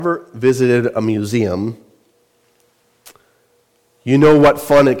Ever visited a museum, you know what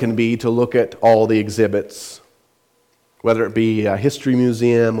fun it can be to look at all the exhibits, whether it be a history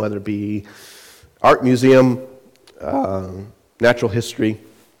museum, whether it be art museum, natural history.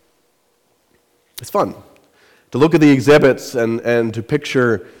 It's fun to look at the exhibits and to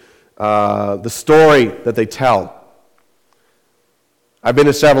picture the story that they tell. I've been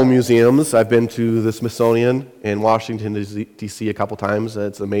to several museums. I've been to the Smithsonian in Washington, D.C. a couple times.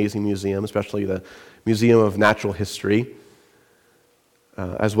 It's an amazing museum, especially the Museum of Natural History,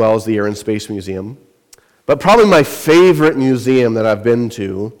 as well as the Air and Space Museum. But probably my favorite museum that I've been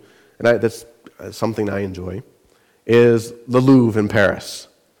to, and that's something I enjoy, is the Louvre in Paris.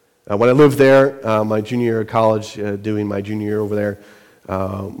 When I lived there, my junior year of college, doing my junior year over there,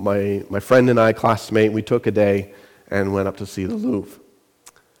 my friend and I, classmate, we took a day and went up to see the Louvre.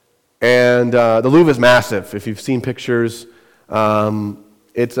 And the Louvre is massive. If you've seen pictures,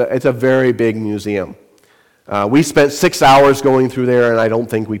 it's a very big museum. We spent 6 hours going through there, and I don't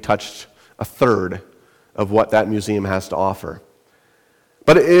think we touched a third of what that museum has to offer.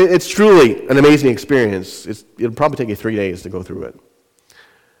 But it's truly an amazing experience. It'll probably take you 3 days to go through it.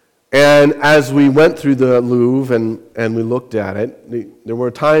 And as we went through the Louvre and we looked at it, there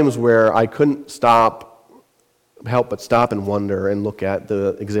were times where I couldn't help but stop and wonder and look at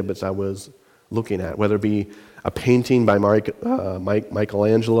the exhibits I was looking at, whether it be a painting by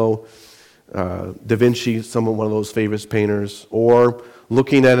Michelangelo, Da Vinci, one of those famous painters, or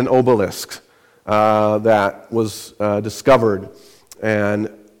looking at an obelisk that was discovered. And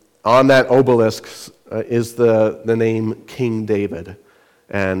on that obelisk is the name King David.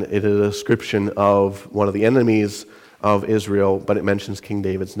 And it is a description of one of the enemies of Israel, but it mentions King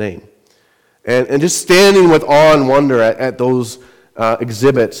David's name. And just standing with awe and wonder at those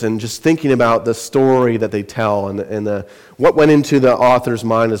exhibits and just thinking about the story that they tell and what went into the author's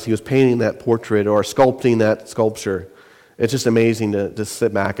mind as he was painting that portrait or sculpting that sculpture. It's just amazing to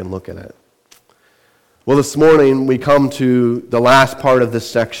sit back and look at it. Well, this morning we come to the last part of this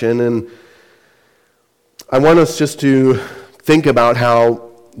section, and I want us just to think about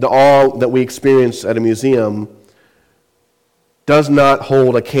how the awe that we experience at a museum does not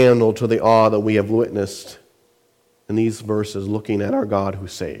hold a candle to the awe that we have witnessed in these verses, looking at our God who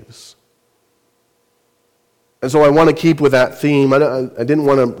saves. And so I want to keep with that theme. I didn't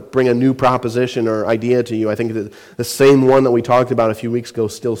want to bring a new proposition or idea to you. I think that the same one that we talked about a few weeks ago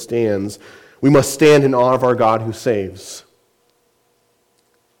still stands. We must stand in awe of our God who saves.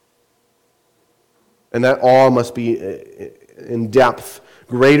 And that awe must be in depth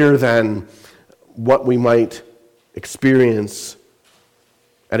greater than what we might experience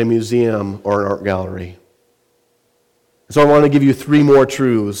at a museum or an art gallery. So I want to give you 3 more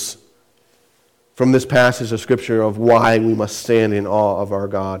truths from this passage of Scripture of why we must stand in awe of our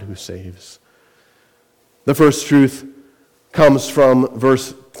God who saves. The first truth comes from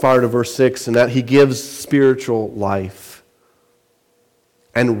verse 6, and that He gives spiritual life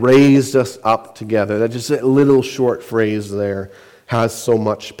and raised us up together. That just a little short phrase there has so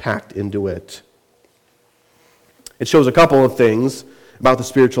much packed into it. It shows a couple of things about the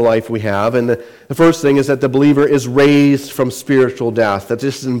spiritual life we have. And the first thing is that the believer is raised from spiritual death. That's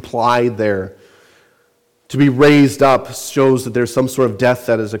just implied there. To be raised up shows that there's some sort of death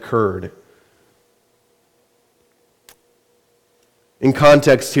that has occurred. In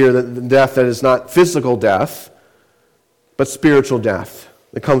context here, the death that is not physical death, but spiritual death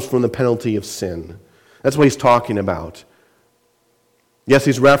that comes from the penalty of sin. That's what he's talking about. Yes,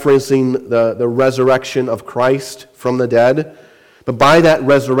 he's referencing the resurrection of Christ from the dead, but by that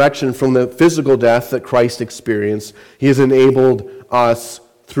resurrection from the physical death that Christ experienced, He has enabled us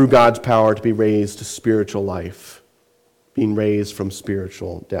through God's power to be raised to spiritual life, being raised from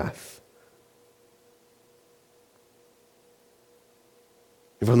spiritual death.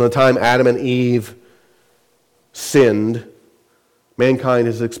 And from the time Adam and Eve sinned, mankind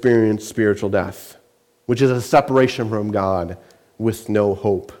has experienced spiritual death, which is a separation from God with no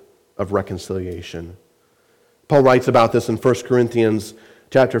hope of reconciliation. Paul writes about this in 1 Corinthians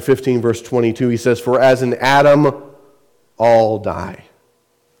chapter 15, verse 22. He says, "For as in Adam all die,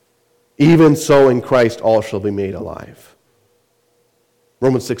 even so in Christ all shall be made alive."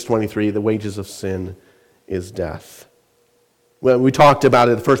 Romans 6:23, the wages of sin is death. Well, we talked about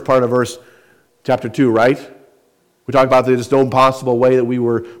it in the first part of verse chapter 2, right? We talked about there's no possible way that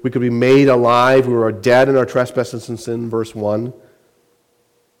we could be made alive. We were dead in our trespasses and sin, verse 1.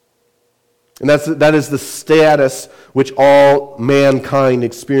 And that is the status which all mankind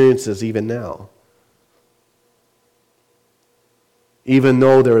experiences even now. Even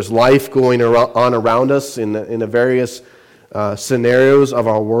though there is life going on around us in the various scenarios of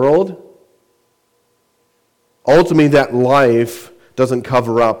our world, ultimately that life doesn't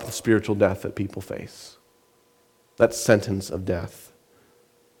cover up the spiritual death that people face. That sentence of death.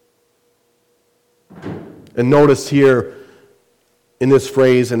 And notice here in this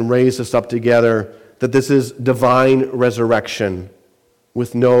phrase, and raise us up together, that this is divine resurrection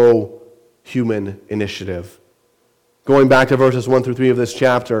with no human initiative. Going back to verses 1 through 3 of this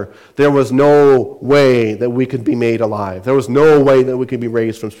chapter, there was no way that we could be made alive. There was no way that we could be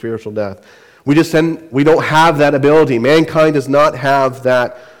raised from spiritual death. We don't have that ability. Mankind does not have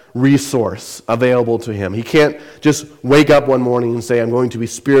that resource available to him. He can't just wake up one morning and say, I'm going to be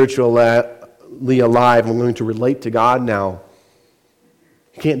spiritually alive. I'm going to relate to God now.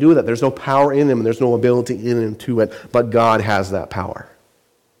 He can't do that. There's no power in him, and there's no ability in him to it, but God has that power.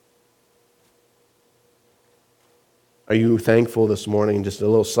 Are you thankful this morning, just a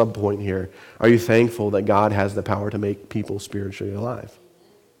little sub-point here, are you thankful that God has the power to make people spiritually alive?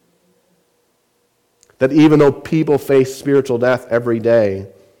 That even though people face spiritual death every day,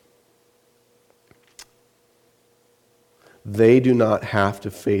 they do not have to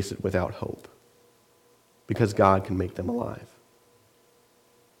face it without hope, because God can make them alive.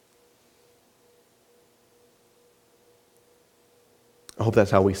 I hope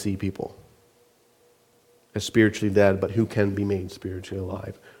that's how we see people. As spiritually dead, but who can be made spiritually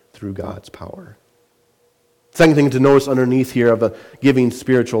alive through God's power. Second thing to notice underneath here of the giving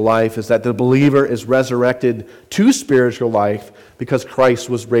spiritual life is that the believer is resurrected to spiritual life because Christ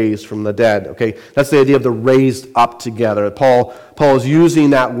was raised from the dead. Okay, that's the idea of the raised up together. Paul is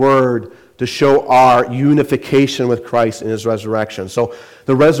using that word to show our unification with Christ in his resurrection. So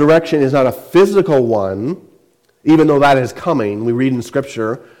the resurrection is not a physical one, even though that is coming. We read in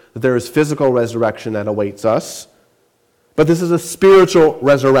Scripture that there is physical resurrection that awaits us. But this is a spiritual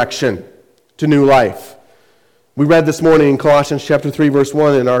resurrection to new life. We read this morning in Colossians chapter 3, verse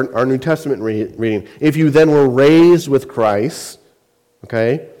 1 in our New Testament reading. If you then were raised with Christ,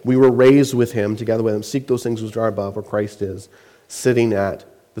 okay, we were raised with him, together with him. Seek those things which are above, where Christ is, sitting at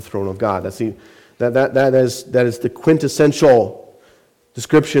the throne of God. That is the quintessential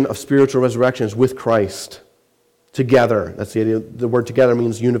description of spiritual resurrection, is with Christ. Together. That's the idea. The word together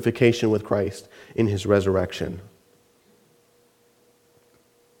means unification with Christ in his resurrection.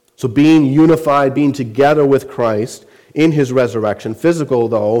 So being unified, being together with Christ in his resurrection, physical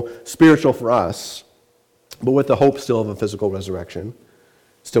though, spiritual for us, but with the hope still of a physical resurrection,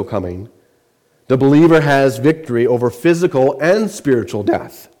 still coming, the believer has victory over physical and spiritual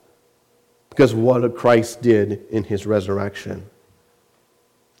death because of what Christ did in his resurrection.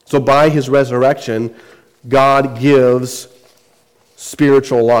 So by his resurrection, God gives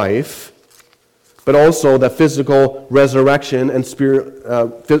spiritual life, but also the physical resurrection and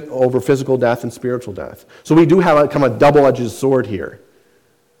over physical death and spiritual death. So we do have a kind of a double-edged sword here.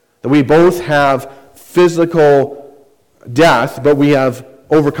 That we both have physical death, but we have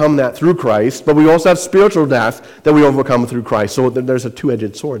overcome that through Christ, but we also have spiritual death that we overcome through Christ. So there's a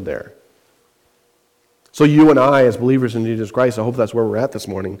two-edged sword there. So you and I, as believers in Jesus Christ, I hope that's where we're at this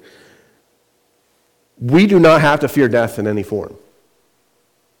morning, we do not have to fear death in any form.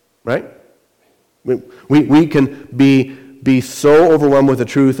 Right? We can be so overwhelmed with the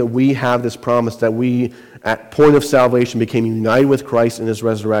truth that we have this promise that we, at point of salvation, became united with Christ in his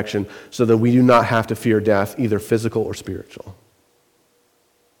resurrection so that we do not have to fear death, either physical or spiritual.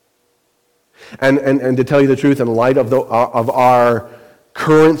 And to tell you the truth, in light of our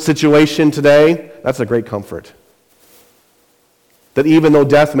current situation today, that's a great comfort. That even though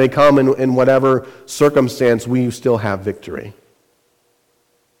death may come in whatever circumstance, we still have victory.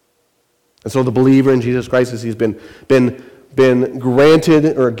 And so the believer in Jesus Christ, as he's been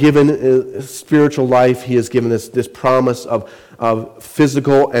granted or given spiritual life, he has given this promise of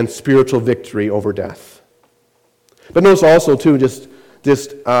physical and spiritual victory over death. But notice also, too,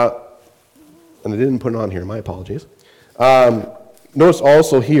 and I didn't put it on here, my apologies. Notice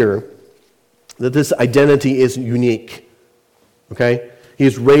also here that this identity is unique. Okay?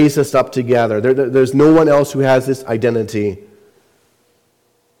 He's raised us up together. There's no one else who has this identity.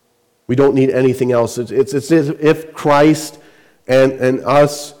 We don't need anything else. It's as if Christ and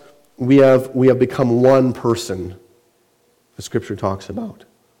us, we have become one person, the Scripture talks about.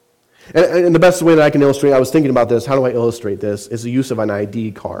 And the best way that I can illustrate, I was thinking about this, how do I illustrate this, is the use of an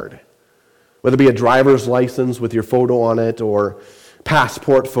ID card. Whether it be a driver's license with your photo on it or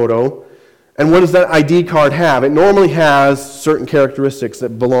passport photo. And what does that ID card have? It normally has certain characteristics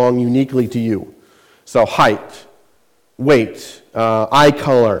that belong uniquely to you. So height, weight, eye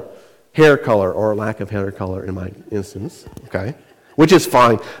color, hair color, or lack of hair color in my instance, okay? Which is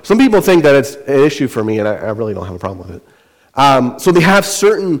fine. Some people think that it's an issue for me, and I really don't have a problem with it. So they have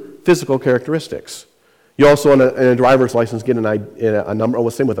certain physical characteristics. You also, in a driver's license, get a number. Oh,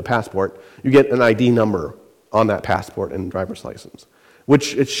 same with a passport. You get an ID number on that passport and driver's license,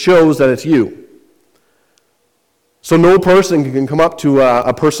 which it shows that it's you. So no person can come up to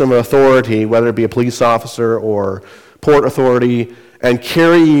a person of authority, whether it be a police officer or port authority, and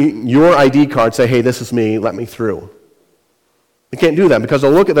carry your ID card and say, hey, this is me, let me through. You can't do that because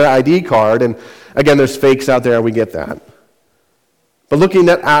they'll look at their ID card, and again, there's fakes out there, we get that. But looking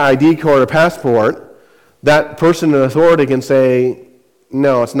at our ID card or passport, that person in authority can say,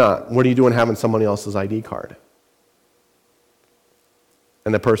 no, it's not. What are you doing having somebody else's ID card?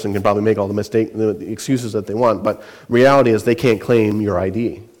 And the person can probably make all the excuses that they want, but reality is they can't claim your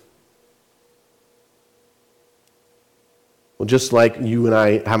ID. Well, just like you and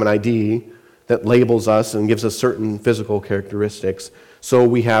I have an ID that labels us and gives us certain physical characteristics, so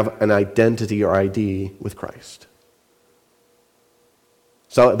we have an identity or ID with Christ.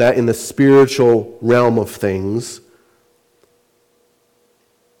 So that in the spiritual realm of things,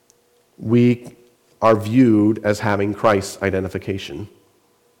 we are viewed as having Christ's identification.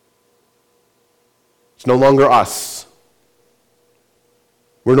 It's no longer us.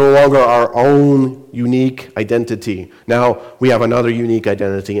 We're no longer our own unique identity. Now we have another unique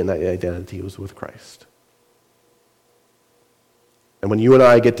identity, and that identity was with Christ. And when you and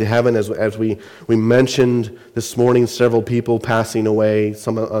I get to heaven, as we mentioned this morning, several people passing away,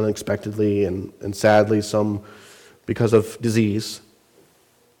 some unexpectedly and sadly, some because of disease.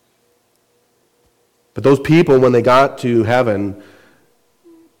 But those people, when they got to heaven,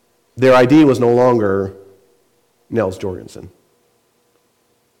 their ID was no longer Nels Jorgensen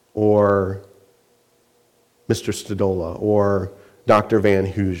or Mr. Stadola or Dr. Van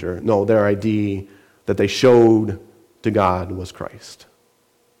Hoosier. No, their ID that they showed to God was Christ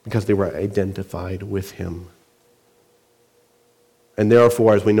because they were identified with Him. And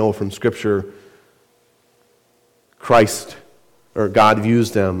therefore, as we know from Scripture, Christ, or God,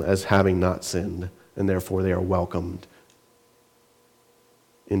 views them as having not sinned, and therefore they are welcomed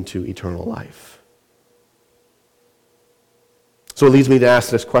into eternal life. So it leads me to ask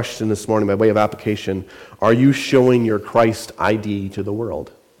this question this morning by way of application. Are you showing your Christ ID to the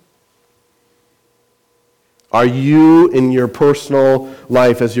world? Are you in your personal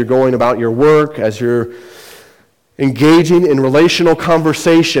life, as you're going about your work, as you're engaging in relational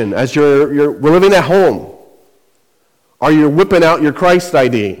conversation, as we're living at home, are you whipping out your Christ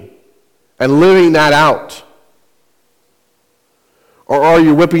ID and living that out? Or are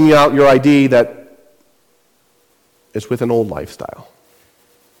you whipping out your ID that is with an old lifestyle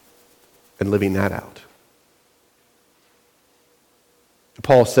and living that out?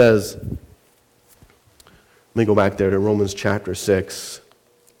 Paul says, let me go back there to Romans chapter 6.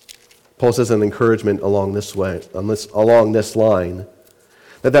 Paul says an encouragement along this line,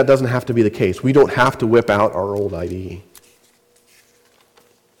 that doesn't have to be the case. We don't have to whip out our old ID.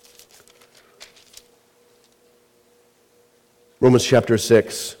 Romans chapter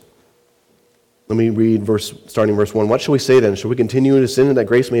 6. Let me read starting verse 1. What shall we say then? Shall we continue to sin that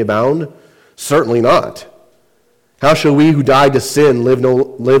grace may abound? Certainly not. How shall we who died to sin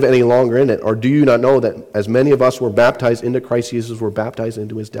live any longer in it? Or do you not know that as many of us were baptized into Christ Jesus were baptized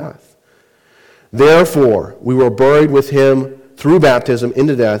into His death? Therefore, we were buried with Him through baptism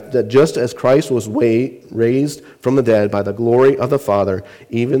into death, that just as Christ was raised from the dead by the glory of the Father,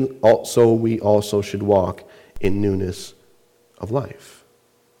 even so we also should walk in newness of life.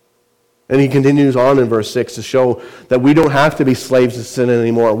 And he continues on in verse 6 to show that we don't have to be slaves to sin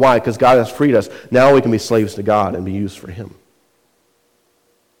anymore. Why? Because God has freed us. Now we can be slaves to God and be used for Him.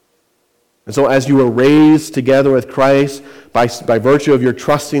 And so as you were raised together with Christ by virtue of your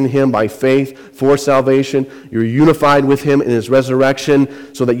trusting Him by faith for salvation, you're unified with Him in His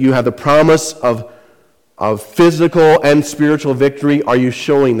resurrection so that you have the promise of physical and spiritual victory. Are you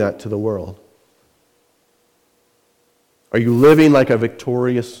showing that to the world? Are you living like a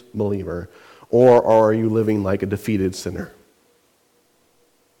victorious believer, or are you living like a defeated sinner?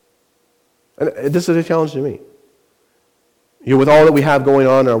 And this is a challenge to me. With all that we have going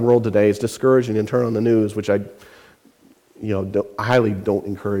on in our world today, it's discouraging to turn on the news, which I highly don't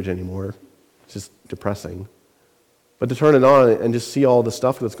encourage anymore. It's just depressing. But to turn it on and just see all the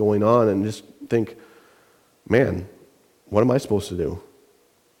stuff that's going on and just think, man, what am I supposed to do?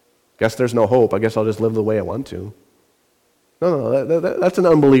 Guess there's no hope. I guess I'll just live the way I want to. No, that's an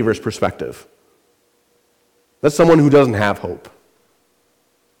unbeliever's perspective. That's someone who doesn't have hope.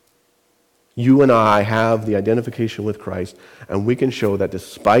 You and I have the identification with Christ, and we can show that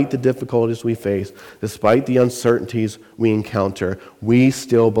despite the difficulties we face, despite the uncertainties we encounter, we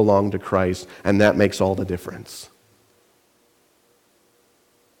still belong to Christ, and that makes all the difference.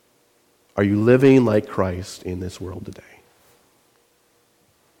 Are you living like Christ in this world today?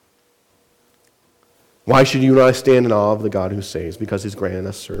 Why should you and I stand in awe of the God who saves? Because he's granted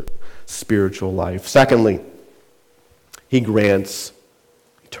us spiritual life. Secondly, he grants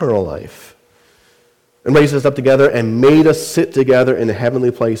eternal life. And raised us up together and made us sit together in the heavenly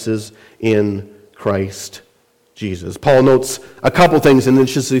places in Christ Jesus. Paul notes a couple things in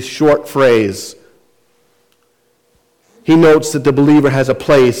just a short phrase. He notes that the believer has a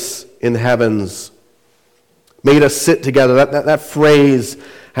place in the heavens. Made us sit together. That phrase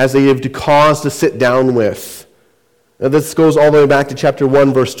has a to cause to sit down with. Now, this goes all the way back to chapter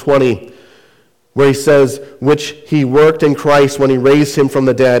 1, verse 20, where he says, which he worked in Christ when he raised him from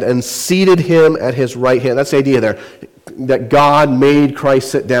the dead and seated him at his right hand. That's the idea there, that God made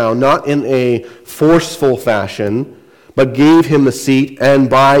Christ sit down, not in a forceful fashion, but gave him the seat, and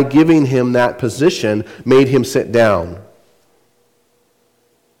by giving him that position, made him sit down.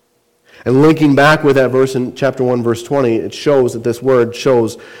 And linking back with that verse in chapter 1, verse 20, it shows that this word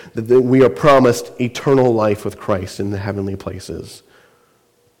shows that we are promised eternal life with Christ in the heavenly places.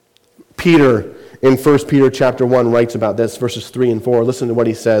 Peter, in 1 Peter chapter 1, writes about this, verses 3 and 4. Listen to what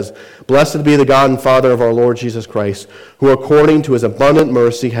he says. Blessed be the God and Father of our Lord Jesus Christ, who according to his abundant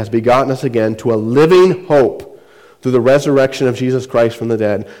mercy has begotten us again to a living hope through the resurrection of Jesus Christ from the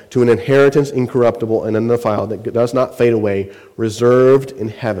dead, to an inheritance incorruptible and undefiled that does not fade away, reserved in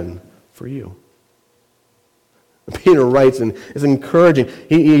heaven for you. Peter writes, and it's encouraging.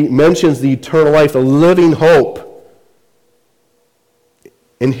 He mentions the eternal life, the living hope.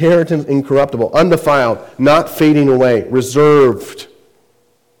 Inheritance incorruptible, undefiled, not fading away, reserved.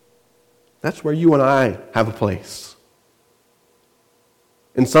 That's where you and I have a place.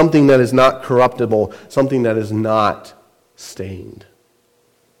 In something that is not corruptible, something that is not stained.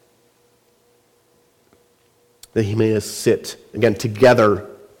 That he made us sit, again, together.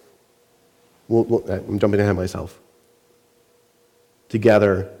 I'm jumping ahead of myself.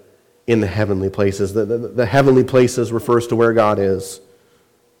 Together in the heavenly places. The heavenly places refers to where God is.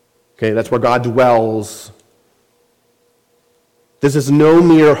 Okay, that's where God dwells. This is no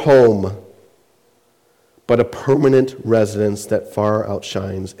mere home, but a permanent residence that far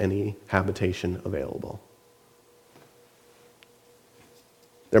outshines any habitation available.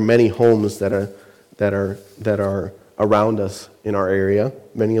 There are many homes that are around us in our area,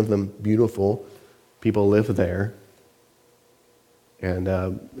 many of them beautiful. People live there. And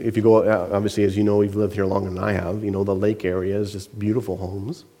if you go, obviously, as you know, you've lived here longer than I have, you know, the lake area is just beautiful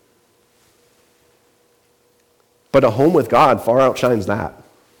homes. But a home with God far outshines that.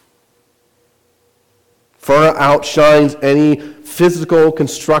 Far outshines any physical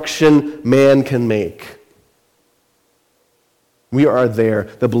construction man can make. We are there.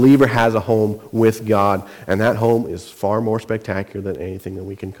 The believer has a home with God, and that home is far more spectacular than anything that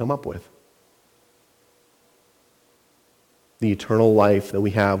we can come up with. The eternal life that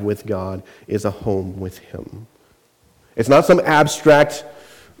we have with God is a home with Him. It's not some abstract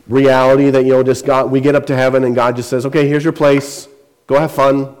reality that, you know, just God, we get up to heaven and God just says, okay, here's your place. Go have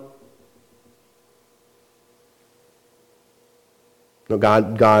fun. No,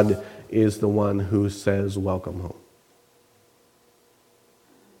 God is the one who says, welcome home.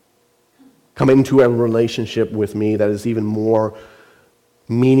 Come into a relationship with me that is even more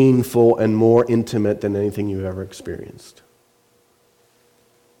meaningful and more intimate than anything you've ever experienced.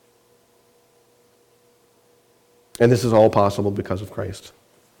 And this is all possible because of Christ.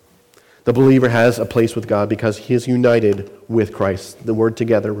 The believer has a place with God because he is united with Christ. The word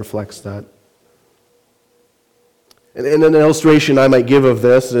together reflects that. And an illustration I might give of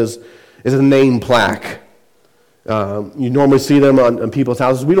this is a name plaque. You normally see them on people's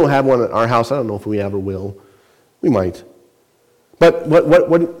houses. We don't have one at our house. I don't know if we ever will. We might. But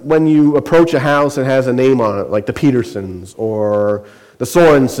when you approach a house that has a name on it, like the Petersons or the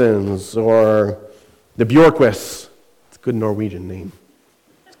Sorensens or the Bjorkquists, it's a good Norwegian name.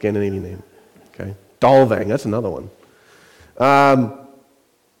 Scandinavian name. Okay. Dalvang, that's another one.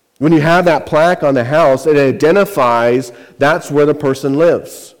 When you have that plaque on the house, it identifies that's where the person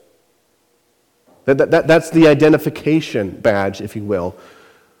lives. That's the identification badge, if you will,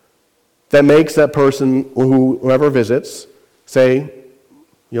 that makes that person, whoever visits, say,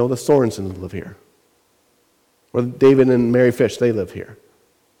 you know, the Sorensens live here. Or David and Mary Fish, they live here.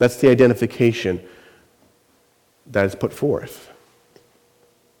 That's the identification that is put forth.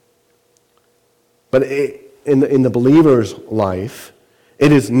 But in the believer's life,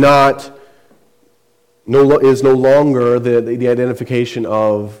 it is no longer the identification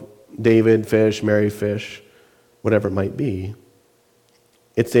of David Fish, Mary Fish, whatever it might be.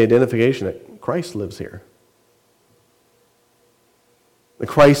 It's the identification that Christ lives here. The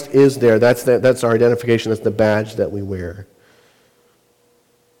Christ is there. That's our identification. That's the badge that we wear.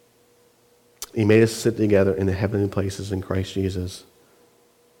 He made us sit together in the heavenly places in Christ Jesus.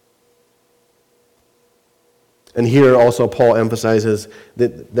 And here also Paul emphasizes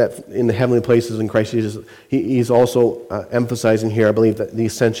that in the heavenly places in Christ Jesus, he's also emphasizing here, I believe, that the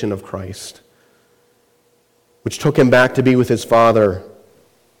ascension of Christ, which took him back to be with his Father.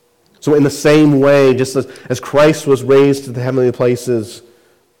 So in the same way, just as Christ was raised to the heavenly places,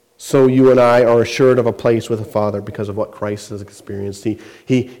 so you and I are assured of a place with the Father because of what Christ has experienced.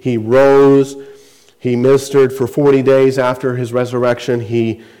 He rose, he ministered for 40 days after his resurrection.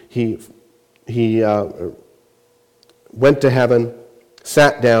 He went to heaven,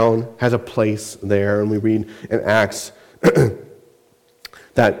 sat down, has a place there, and we read in Acts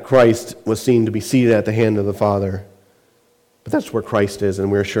that Christ was seen to be seated at the hand of the Father. But that's where Christ is,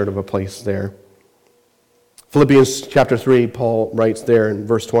 and we're assured of a place there. Philippians chapter 3, Paul writes there in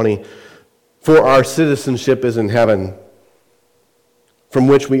verse 20, "For our citizenship is in heaven, from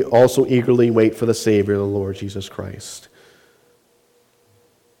which we also eagerly wait for the Savior, the Lord Jesus Christ."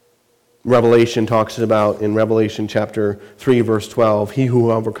 Revelation talks about, in Revelation chapter 3, verse 12, "He who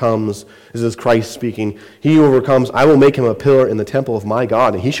overcomes," this is Christ speaking, "he who overcomes, I will make him a pillar in the temple of my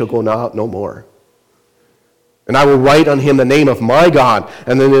God, and he shall go out no more. And I will write on him the name of my God,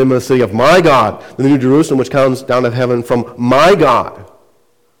 and the name of the city of my God, the new Jerusalem which comes down of heaven from my God.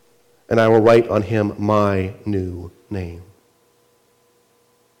 And I will write on him my new name."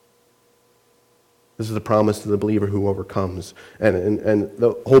 This is the promise to the believer who overcomes. And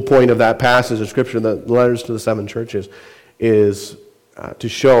the whole point of that passage of Scripture, the letters to the 7 churches, is to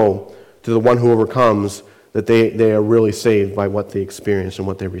show to the one who overcomes that they are really saved by what they experience and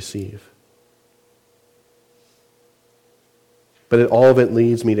what they receive. But all of it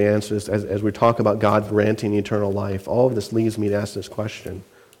leads me to answer this, as we talk about God granting eternal life, all of this leads me to ask this question.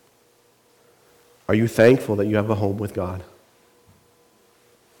 Are you thankful that you have a home with God?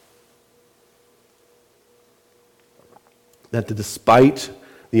 That despite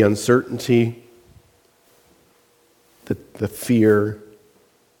the uncertainty, the fear,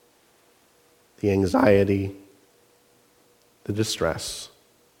 the anxiety, the distress,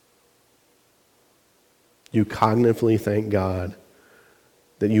 you cognitively thank God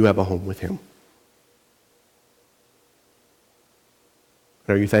that you have a home with Him?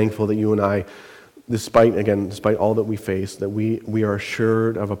 Are you thankful that you and I, despite all that we face, that we are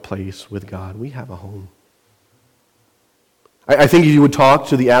assured of a place with God? We have a home. I think if you would talk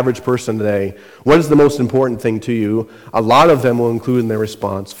to the average person today, what is the most important thing to you? A lot of them will include in their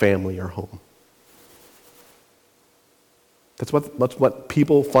response family or home. That's what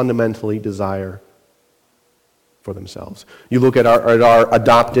people fundamentally desire for themselves. You look at our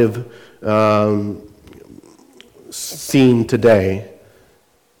adoptive scene today.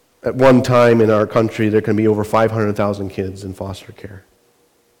 At one time in our country, there can be over 500,000 kids in foster care.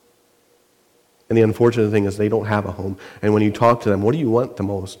 And the unfortunate thing is they don't have a home. And when you talk to them, what do you want the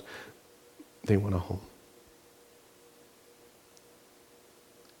most? They want a home.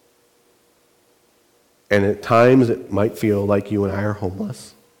 And at times it might feel like you and I are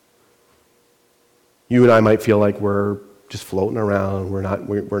homeless. You and I might feel like we're just floating around.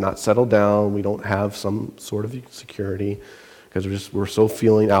 We're not settled down. We don't have some sort of security because we're so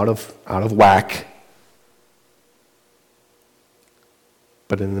feeling out of whack.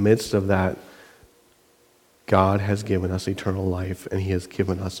 But in the midst of that, God has given us eternal life, and He has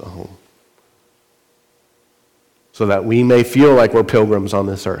given us a home. So that we may feel like we're pilgrims on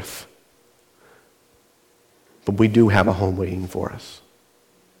this earth. But we do have a home waiting for us.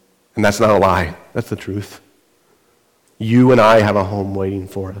 And that's not a lie. That's the truth. You and I have a home waiting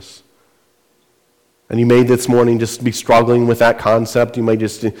for us. And you may this morning just be struggling with that concept. You may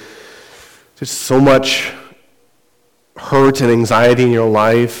just so much hurt and anxiety in your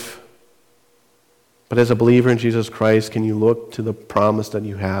life. But as a believer in Jesus Christ, can you look to the promise that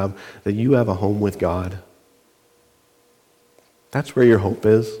you have a home with God? That's where your hope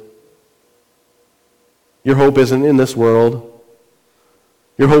is. Your hope isn't in this world.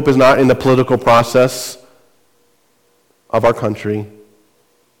 Your hope is not in the political process of our country.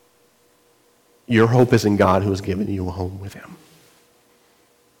 Your hope is in God who has given you a home with Him.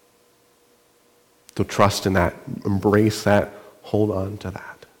 So trust in that. Embrace that. Hold on to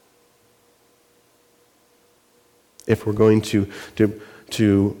that. If we're going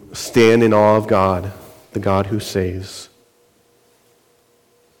to stand in awe of God, the God who saves,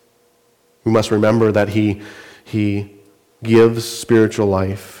 we must remember that He gives spiritual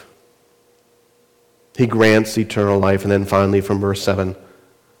life. He grants eternal life. And then finally from verse 7,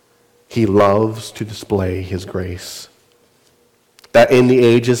 He loves to display His grace. that in the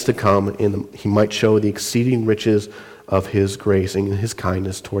ages to come he might show the exceeding riches of his grace and his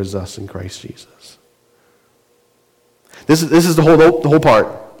kindness towards us in Christ Jesus. This is the whole part.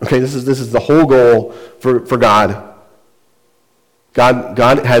 Okay, this is the whole goal for God.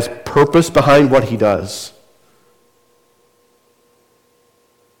 God has purpose behind what he does.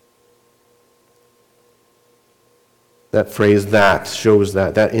 That phrase, that, shows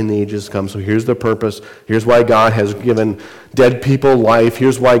that in the ages to come. So here's the purpose. Here's why God has given dead people life.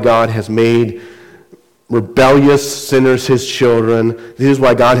 Here's why God has made rebellious sinners his children. Here's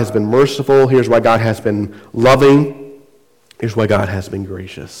why God has been merciful. Here's why God has been loving. Here's why God has been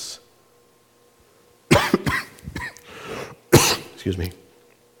gracious. Excuse me.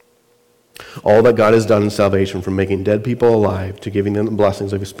 All that God has done in salvation, from making dead people alive to giving them the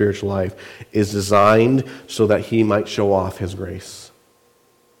blessings of his spiritual life, is designed so that he might show off his grace.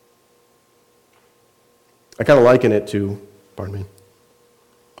 I kind of liken it to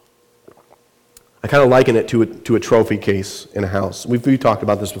a trophy case in a house. We've talked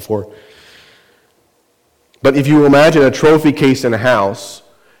about this before. But if you imagine a trophy case in a house,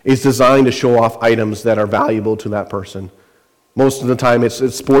 it's designed to show off items that are valuable to that person. Most of the time it's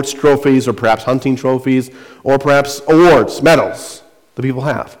sports trophies, or perhaps hunting trophies, or perhaps awards, medals that people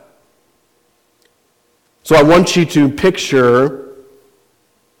have. So I want you to picture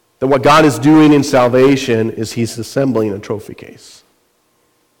that what God is doing in salvation is he's assembling a trophy case.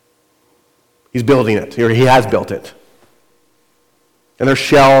 He's building it, or he has built it. And there's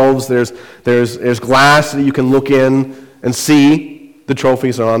shelves, there's glass that you can look in and see the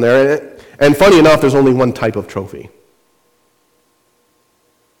trophies are on there. And funny enough, there's only one type of trophy.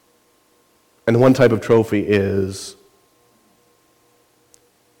 And one type of trophy is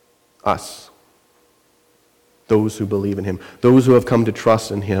us. Those who believe in him. Those who have come to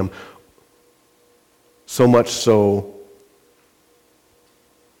trust in him. So much so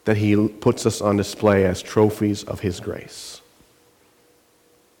that he puts us on display as trophies of his grace.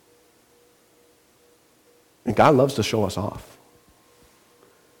 And God loves to show us off.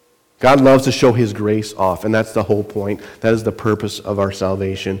 God loves to show his grace off, and that's the whole point. That is the purpose of our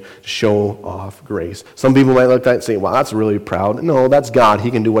salvation, to show off grace. Some people might look at that and say, well, that's really proud. No, that's God. He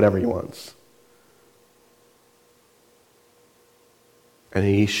can do whatever he wants. And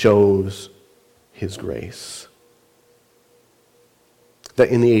he shows his grace, that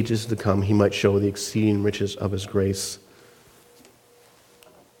in the ages to come he might show the exceeding riches of his grace.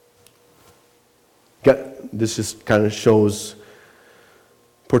 This just kind of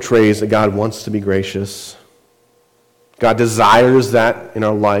portrays that God wants to be gracious. God desires that in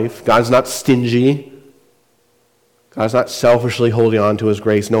our life. God's not stingy. God's not selfishly holding on to his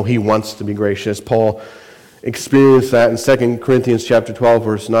grace. No, he wants to be gracious. Paul experienced that in 2 Corinthians chapter 12,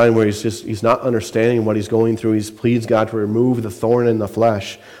 verse 9, where he's not understanding what he's going through. He pleads God to remove the thorn in the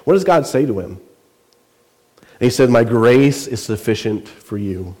flesh. What does God say to him? And he said, my grace is sufficient for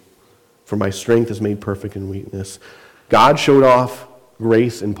you, for my strength is made perfect in weakness. God showed off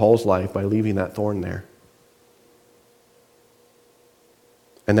grace in Paul's life by leaving that thorn there.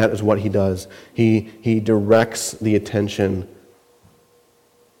 And that is what he does. He directs the attention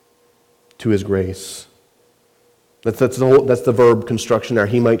to his grace. That's the verb construction there.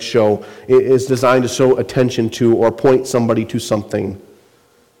 He might show. It is designed to show attention to or point somebody to something.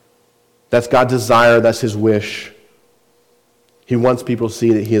 That's God's desire. That's his wish. He wants people to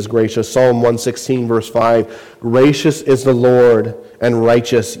see that he is gracious. Psalm 116, verse 5, gracious is the Lord and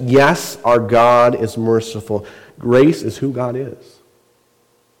righteous. Yes, our God is merciful. Grace is who God is.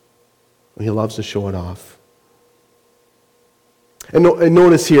 And he loves to show it off. And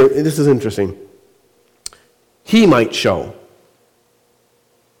notice here, this is interesting. He might show.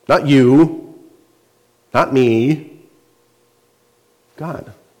 Not you, not me,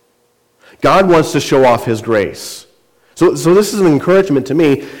 God. God wants to show off his grace. So this is an encouragement to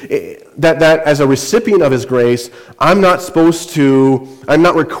me that as a recipient of his grace, I'm not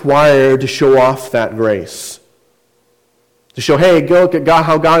required to show off that grace. To show, hey, look at God,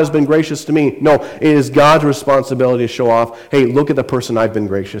 how God has been gracious to me. No, it is God's responsibility to show off, hey, look at the person I've been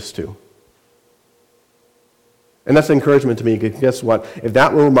gracious to. And that's an encouragement to me, because guess what? If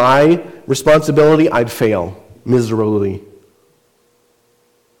that were my responsibility, I'd fail miserably.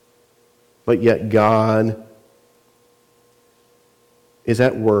 But yet God is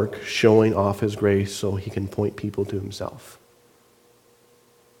at work showing off his grace so he can point people to himself.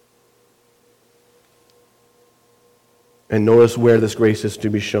 And notice where this grace is to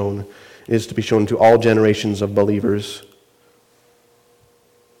be shown. It is to be shown to all generations of believers.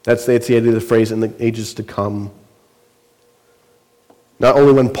 That's the idea of the phrase, in the ages to come. Not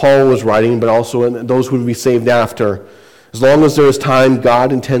only when Paul was writing, but also in those who would be saved after. As long as there is time,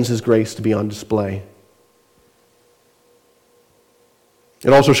 God intends his grace to be on display.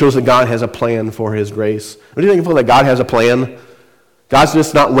 It also shows that God has a plan for his grace. What do you think of that God has a plan? God's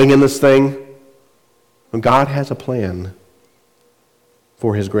just not winging this thing. God has a plan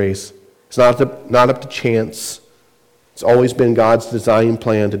for his grace. It's not up to chance. It's always been God's design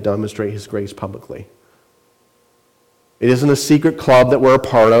plan to demonstrate his grace publicly. It isn't a secret club that we're a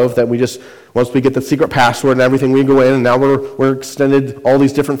part of, that we just, once we get the secret password and everything, we go in and now we're extended all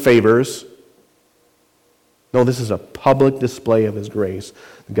these different favors. No, this is a public display of his grace.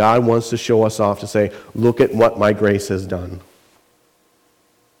 God wants to show us off to say, look at what my grace has done.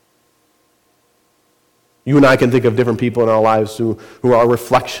 You and I can think of different people in our lives who are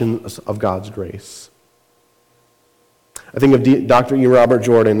reflections of God's grace. I think of Dr. E. Robert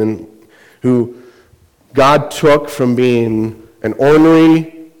Jordan, who God took from being an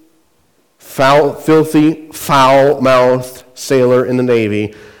ornery, filthy, foul-mouthed sailor in the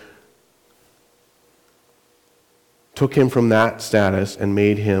Navy, took him from that status and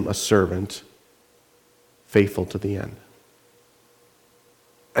made him a servant, faithful to the end.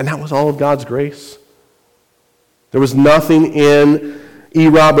 And that was all of God's grace. There was nothing in E.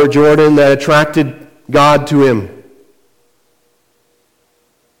 Robert Jordan that attracted God to him.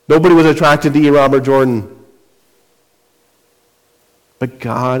 Nobody was attracted to E. Robert Jordan. But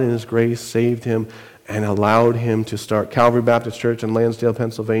God in his grace saved him and allowed him to start Calvary Baptist Church in Lansdale,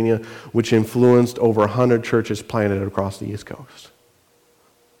 Pennsylvania, which influenced over 100 churches planted across the East Coast.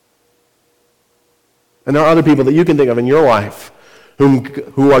 And there are other people that you can think of in your life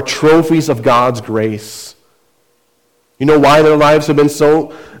who are trophies of God's grace. You know why their lives have been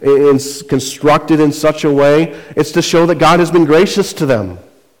so constructed in such a way? It's to show that God has been gracious to them.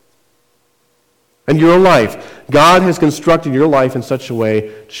 And your life, God has constructed your life in such a way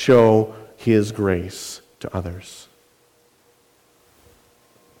to show his grace to others.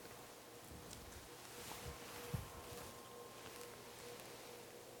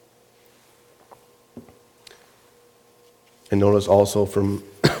 And notice also from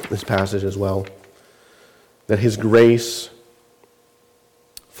this passage as well that his grace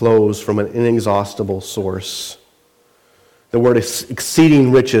flows from an inexhaustible source. The word is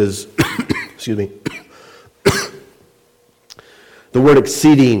exceeding riches. Excuse me. The word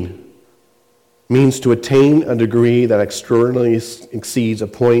exceeding means to attain a degree that extraordinarily exceeds a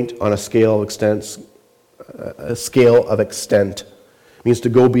point on a scale of extent. It means to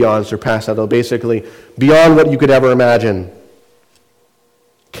go beyond, surpass that. Basically, beyond what you could ever imagine.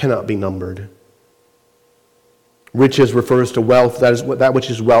 Cannot be numbered. Riches refers to wealth, that which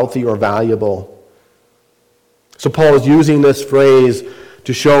is wealthy or valuable. So Paul is using this phrase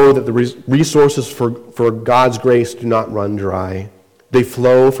to show that the resources for God's grace do not run dry. They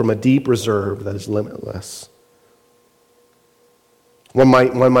flow from a deep reserve that is limitless. One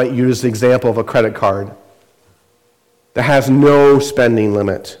might use the example of a credit card that has no spending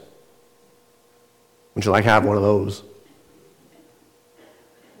limit. Would you like to have one of those?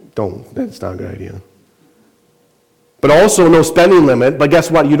 Don't. That's not a good idea. But also no spending limit, but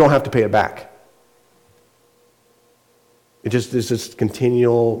guess what? You don't have to pay it back. It's just a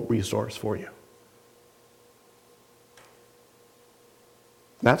continual resource for you.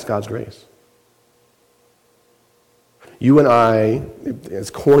 That's God's grace. You and I, as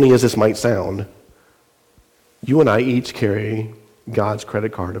corny as this might sound, you and I each carry God's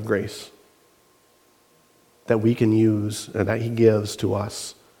credit card of grace that we can use and that he gives to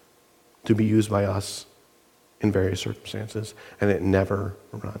us to be used by us in various circumstances, and it never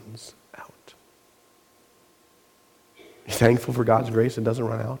runs out. You're thankful for God's grace, it doesn't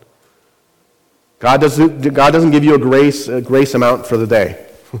run out. God doesn't give you a grace amount for the day.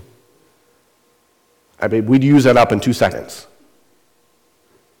 I mean, we'd use that up in 2 seconds.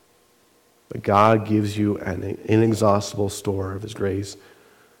 But God gives you an inexhaustible store of his grace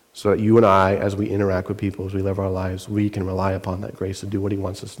so that you and I, as we interact with people, as we live our lives, we can rely upon that grace to do what he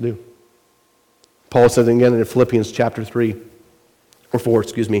wants us to do. Paul says again in Philippians chapter 4,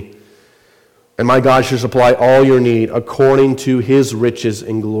 and my God shall supply all your need according to his riches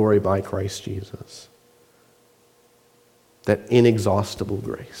in glory by Christ Jesus. That inexhaustible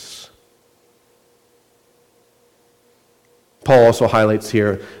grace. Paul also highlights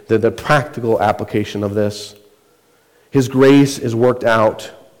here the practical application of this. His grace is worked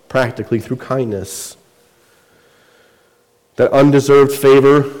out practically through kindness. That undeserved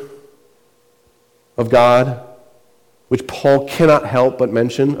favor of God, which Paul cannot help but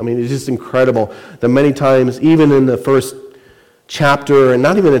mention. I mean, it's just incredible that many times, even in the first chapter, and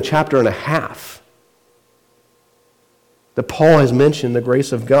not even a chapter and a half, that Paul has mentioned the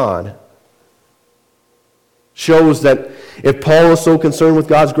grace of God. Shows that If Paul is so concerned with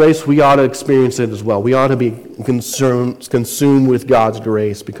God's grace, we ought to experience it as well. We ought to be consumed with God's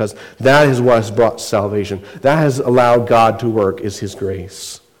grace, because that is what has brought salvation. That has allowed God to work, is his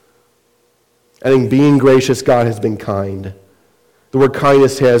grace. And in being gracious, God has been kind. The word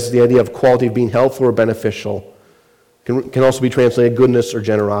kindness has the idea of quality of being helpful or beneficial. Can also be translated goodness or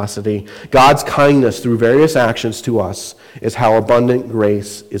generosity. God's kindness through various actions to us is how abundant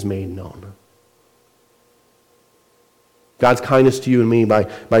grace is made known. God's kindness to you and me by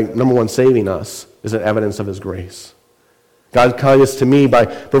number one, saving us is an evidence of his grace. God's kindness to me by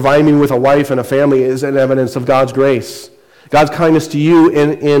providing me with a wife and a family is an evidence of God's grace. God's kindness to you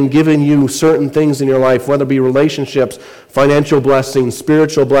in giving you certain things in your life, whether it be relationships, financial blessings,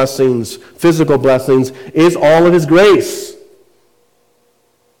 spiritual blessings, physical blessings, is all of his grace.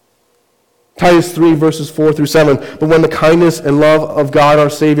 Titus 3, verses 4 through 7. But when the kindness and love of God our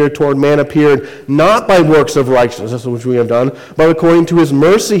Savior toward man appeared, not by works of righteousness which we have done, but according to his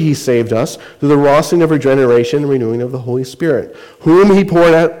mercy he saved us, through the washing of regeneration and renewing of the Holy Spirit, whom he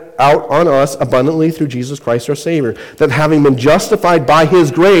poured out on us abundantly through Jesus Christ our Savior, that having been justified by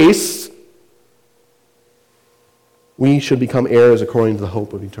his grace, we should become heirs according to the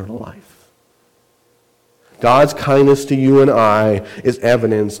hope of eternal life. God's kindness to you and I is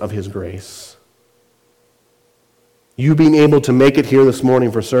evidence of his grace. You being able to make it here this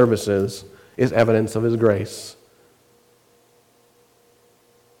morning for services is evidence of his grace.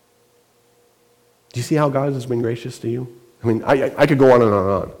 Do you see how God has been gracious to you? I mean, I could go on and on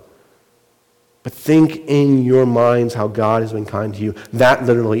and on. But think in your minds how God has been kind to you. That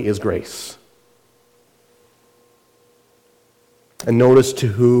literally is grace. And notice to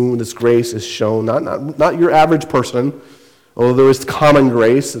whom this grace is shown. Not your average person, although there is common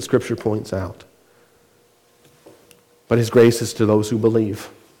grace that Scripture points out. But his grace is to those who believe.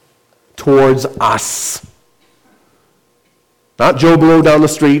 Towards us. Not Joe Blow down the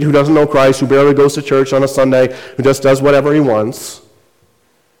street who doesn't know Christ, who barely goes to church on a Sunday, who just does whatever he wants.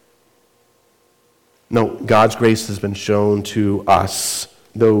 No, God's grace has been shown to us,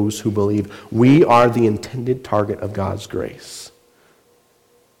 those who believe. We are the intended target of God's grace.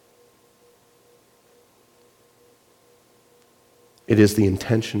 It is the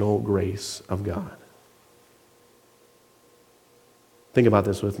intentional grace of God. Think about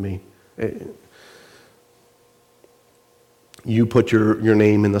this with me. You put your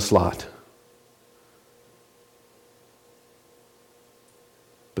name in the slot.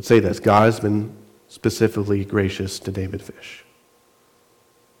 But say this, God has been specifically gracious to David Fish.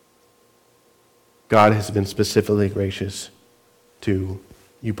 God has been specifically gracious to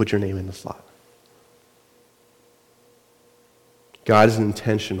you put your name in the slot. God is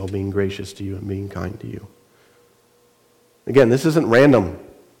intentional being gracious to you and being kind to you. Again, this isn't random.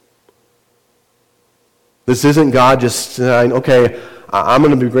 This isn't God just saying, okay, I'm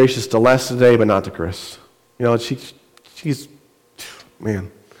going to be gracious to Les today, but not to Chris. You know, she's,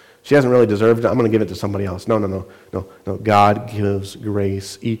 man, she hasn't really deserved it. I'm going to give it to somebody else. No. God gives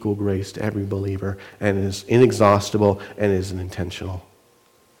grace, equal grace to every believer, and is inexhaustible and is intentional.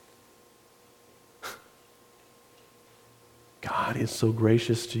 God is so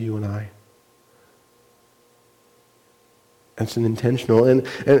gracious to you and I. It's an intentional,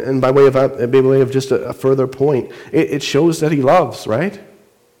 and by way of just a further point, it shows that he loves, right?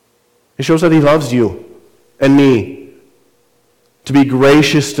 It shows that he loves you and me. To be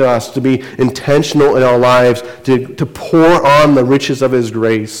gracious to us, to be intentional in our lives, to pour on the riches of his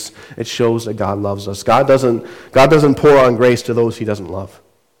grace. It shows that God loves us. God doesn't pour on grace to those he doesn't love.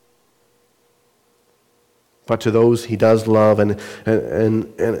 But to those he does love and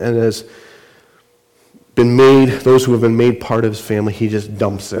has been made, those who have been made part of his family, he just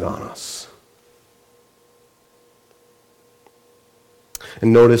dumps it on us.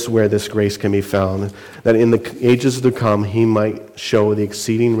 And notice where this grace can be found, that in the ages to come, he might show the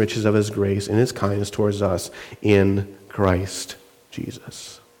exceeding riches of his grace and his kindness towards us in Christ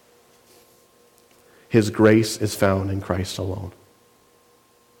Jesus. His grace is found in Christ alone.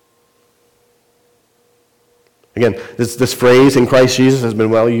 Again, this phrase, in Christ Jesus, has been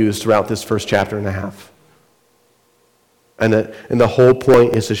well used throughout this first chapter and a half. And the whole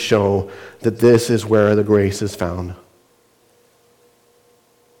point is to show that this is where the grace is found.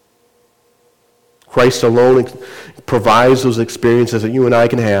 Christ alone provides those experiences that you and I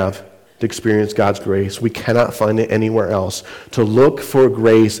can have to experience God's grace. We cannot find it anywhere else. To look for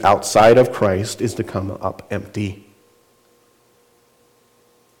grace outside of Christ is to come up empty.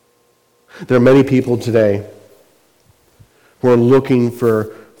 There are many people today who are looking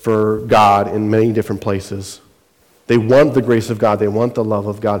for God in many different places. They want the grace of God. They want the love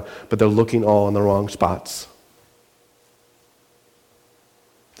of God, but they're looking all in the wrong spots.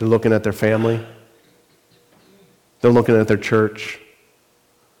 They're looking at their family. They're looking at their church.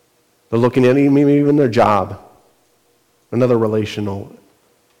 They're looking at maybe even their job, another relationship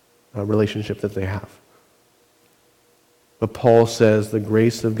that they have. But Paul says the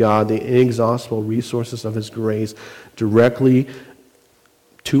grace of God, the inexhaustible resources of his grace directly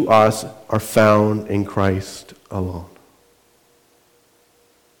to us are found in Christ alone.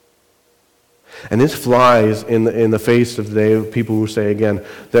 And this flies in the face of today of people who say again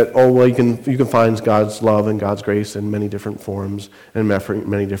that, oh, well, you can find God's love and God's grace in many different forms and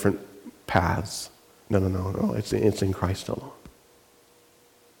many different paths. No. It's in Christ alone.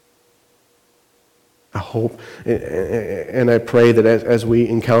 I hope and I pray that as we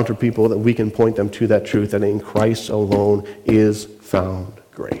encounter people that we can point them to that truth, that in Christ alone is found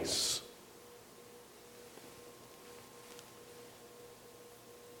grace.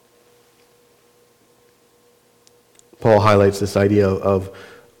 Paul highlights this idea of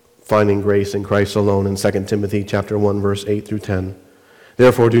finding grace in Christ alone in 2 Timothy chapter 1, verse 8 through 10.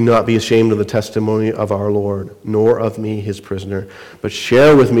 Therefore, do not be ashamed of the testimony of our Lord, nor of me, his prisoner, but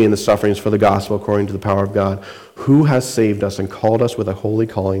share with me in the sufferings for the gospel according to the power of God, who has saved us and called us with a holy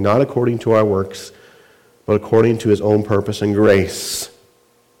calling, not according to our works, but according to his own purpose and grace,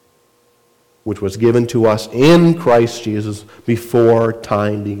 which was given to us in Christ Jesus before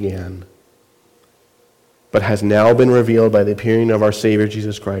time began, but has now been revealed by the appearing of our Savior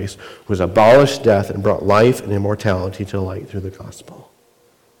Jesus Christ, who has abolished death and brought life and immortality to light through the gospel.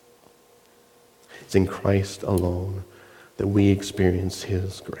 It's in Christ alone that we experience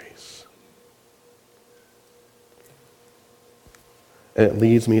his grace. And it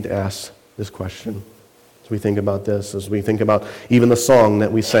leads me to ask this question as we think about this, as we think about even the song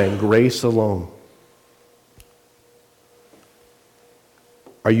that we sang, Grace Alone.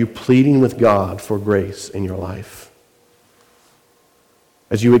 Are you pleading with God for grace in your life?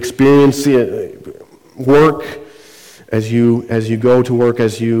 As you experience work, as you go to work,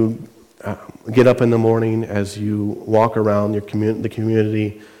 as you get up in the morning, as you walk around the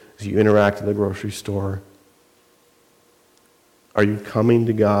community, as you interact at the grocery store, are you coming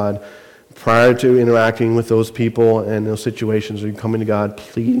to God prior to interacting with those people and those situations? Are you coming to God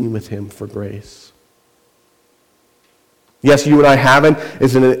pleading with him for grace? Yes, you and I have it.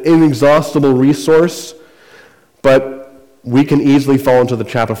 It's an inexhaustible resource, but we can easily fall into the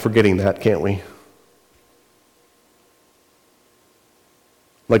trap of forgetting that, can't we?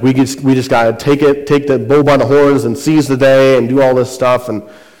 Like we just got to take the bull by the horns and seize the day and do all this stuff, and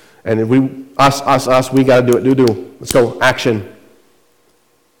if we we got to do it. Let's go, action.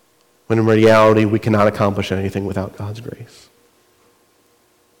 When in reality, we cannot accomplish anything without God's grace.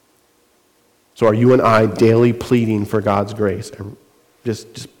 So are you and I daily pleading for God's grace?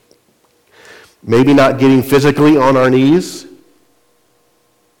 Just maybe not getting physically on our knees,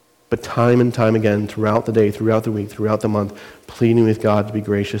 but time and time again, throughout the day, throughout the week, throughout the month, pleading with God to be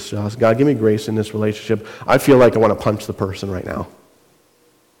gracious to us. God, give me grace in this relationship. I feel like I want to punch the person right now.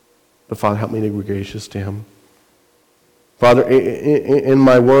 But Father, help me to be gracious to him. Father, in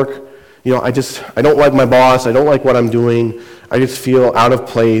my work, I don't like my boss. I don't like what I'm doing. I just feel out of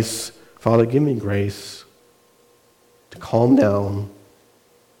place. Father, give me grace to calm down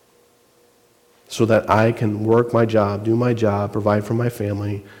so that I can work my job, do my job, provide for my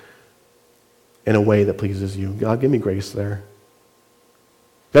family in a way that pleases you. God, give me grace there.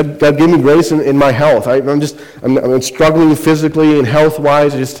 God give me grace in my health. I'm struggling physically and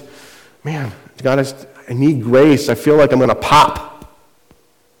health-wise. God, I need grace. I feel like I'm going to pop.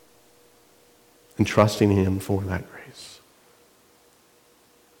 And trusting him for that grace.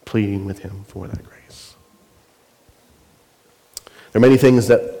 Pleading with him for that grace. There are many things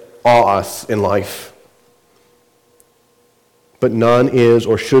that awe us in life, but none is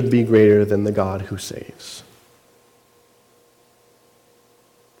or should be greater than the God who saves.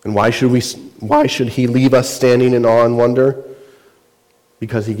 And why should he leave us standing in awe and wonder?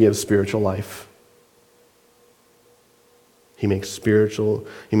 Because he gives spiritual life. He makes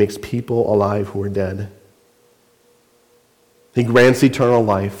people alive who are dead. He grants eternal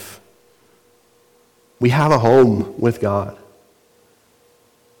life. We have a home with God.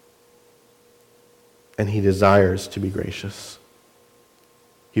 And he desires to be gracious.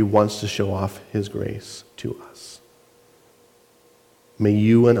 He wants to show off his grace to us. May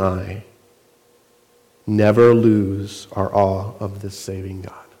you and I never lose our awe of this saving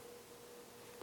God.